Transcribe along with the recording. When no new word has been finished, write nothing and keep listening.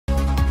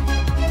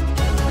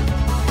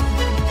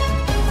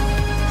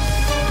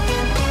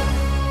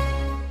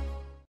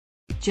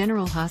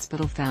General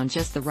Hospital found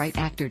just the right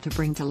actor to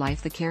bring to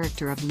life the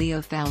character of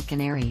Leo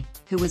Falconeri,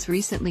 who was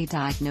recently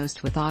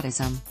diagnosed with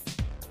autism.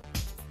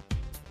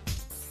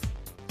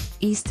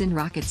 Easton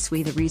Rocket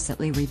Sweda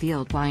recently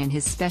revealed why in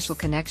his special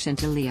connection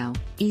to Leo.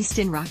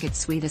 Easton Rocket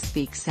Sweda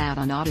speaks out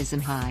on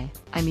autism. Hi,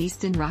 I'm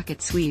Easton Rocket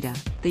Sweda,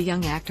 the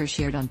young actor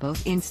shared on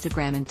both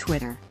Instagram and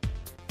Twitter.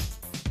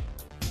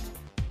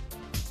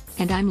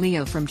 And I'm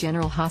Leo from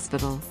General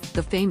Hospital,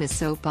 the famous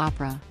soap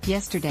opera.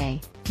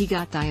 Yesterday, he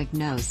got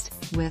diagnosed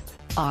with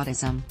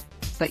autism.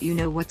 But you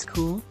know what's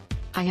cool?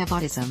 I have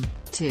autism,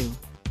 too.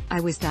 I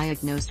was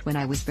diagnosed when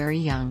I was very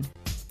young.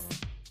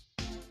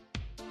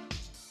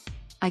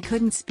 I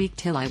couldn't speak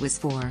till I was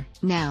 4.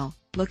 Now,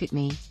 look at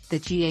me, the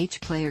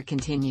GH player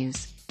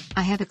continues.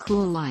 I have a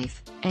cool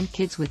life, and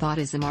kids with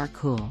autism are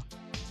cool.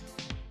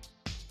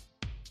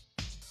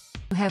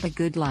 You have a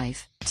good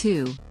life,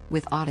 too,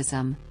 with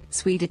autism.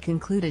 Sweda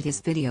concluded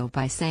his video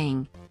by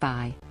saying,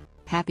 "Bye.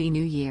 Happy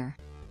New Year."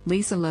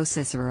 Lisa Lo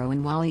Cicero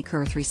and Wally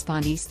Kurth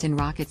respond. Easton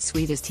Rocket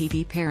Sweda's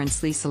TV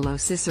parents Lisa Lo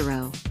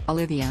Cicero,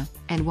 Olivia,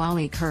 and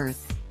Wally Kurth,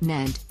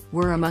 Ned,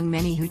 were among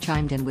many who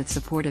chimed in with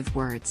supportive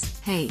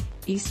words. "Hey,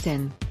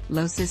 Easton,"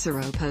 Lo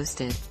Cicero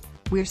posted.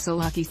 "We're so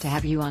lucky to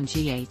have you on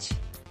GH.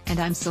 And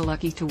I'm so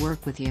lucky to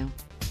work with you.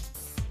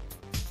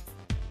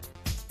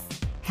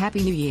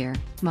 Happy New Year,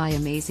 my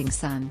amazing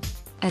son."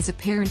 As a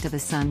parent of a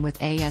son with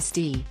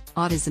ASD,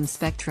 autism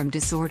spectrum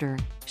disorder,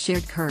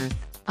 shared Kurth,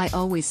 "I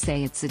always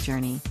say it's a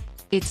journey.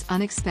 Its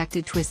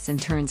unexpected twists and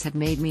turns have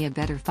made me a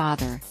better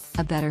father,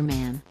 a better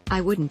man. I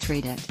wouldn't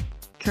trade it."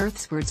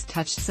 Kurth's words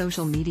touched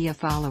social media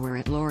follower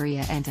at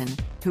Loria Enton,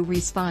 who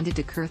responded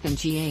to Kurth and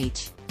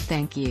GH,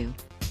 "Thank you.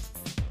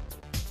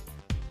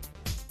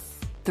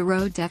 The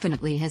road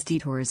definitely has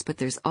detours, but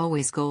there's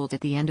always gold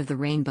at the end of the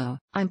rainbow.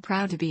 I'm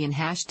proud to be an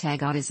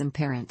 #autism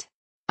parent.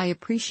 I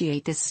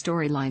appreciate this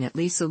storyline." At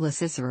Lisa Lo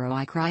Cicero,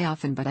 "I cry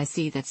often, but I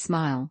see that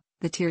smile,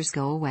 the tears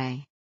go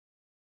away.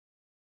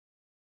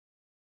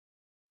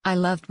 I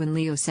loved when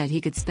Leo said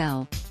he could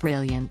spell,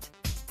 brilliant.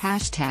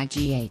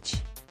 #GH.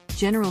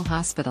 General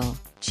Hospital,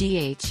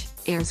 GH,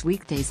 airs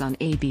weekdays on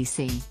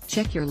ABC.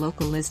 Check your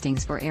local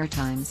listings for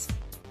airtimes.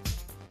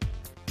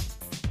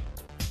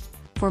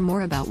 For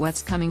more about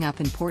what's coming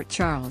up in Port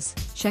Charles,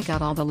 check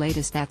out all the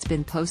latest that's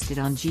been posted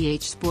on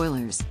GH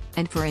Spoilers,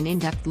 and for an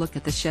in-depth look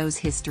at the show's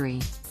history,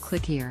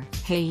 click here.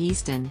 Hey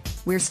Easton,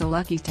 we're so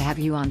lucky to have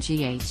you on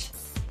GH.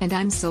 And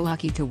I'm so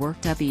lucky to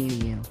work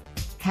WU.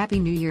 Happy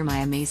New Year, my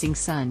amazing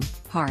son,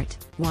 Heart.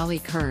 Wally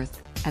Kurth,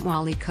 at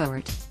Wally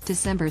Kurth,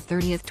 December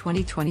 30,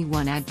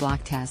 2021. Ad block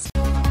test.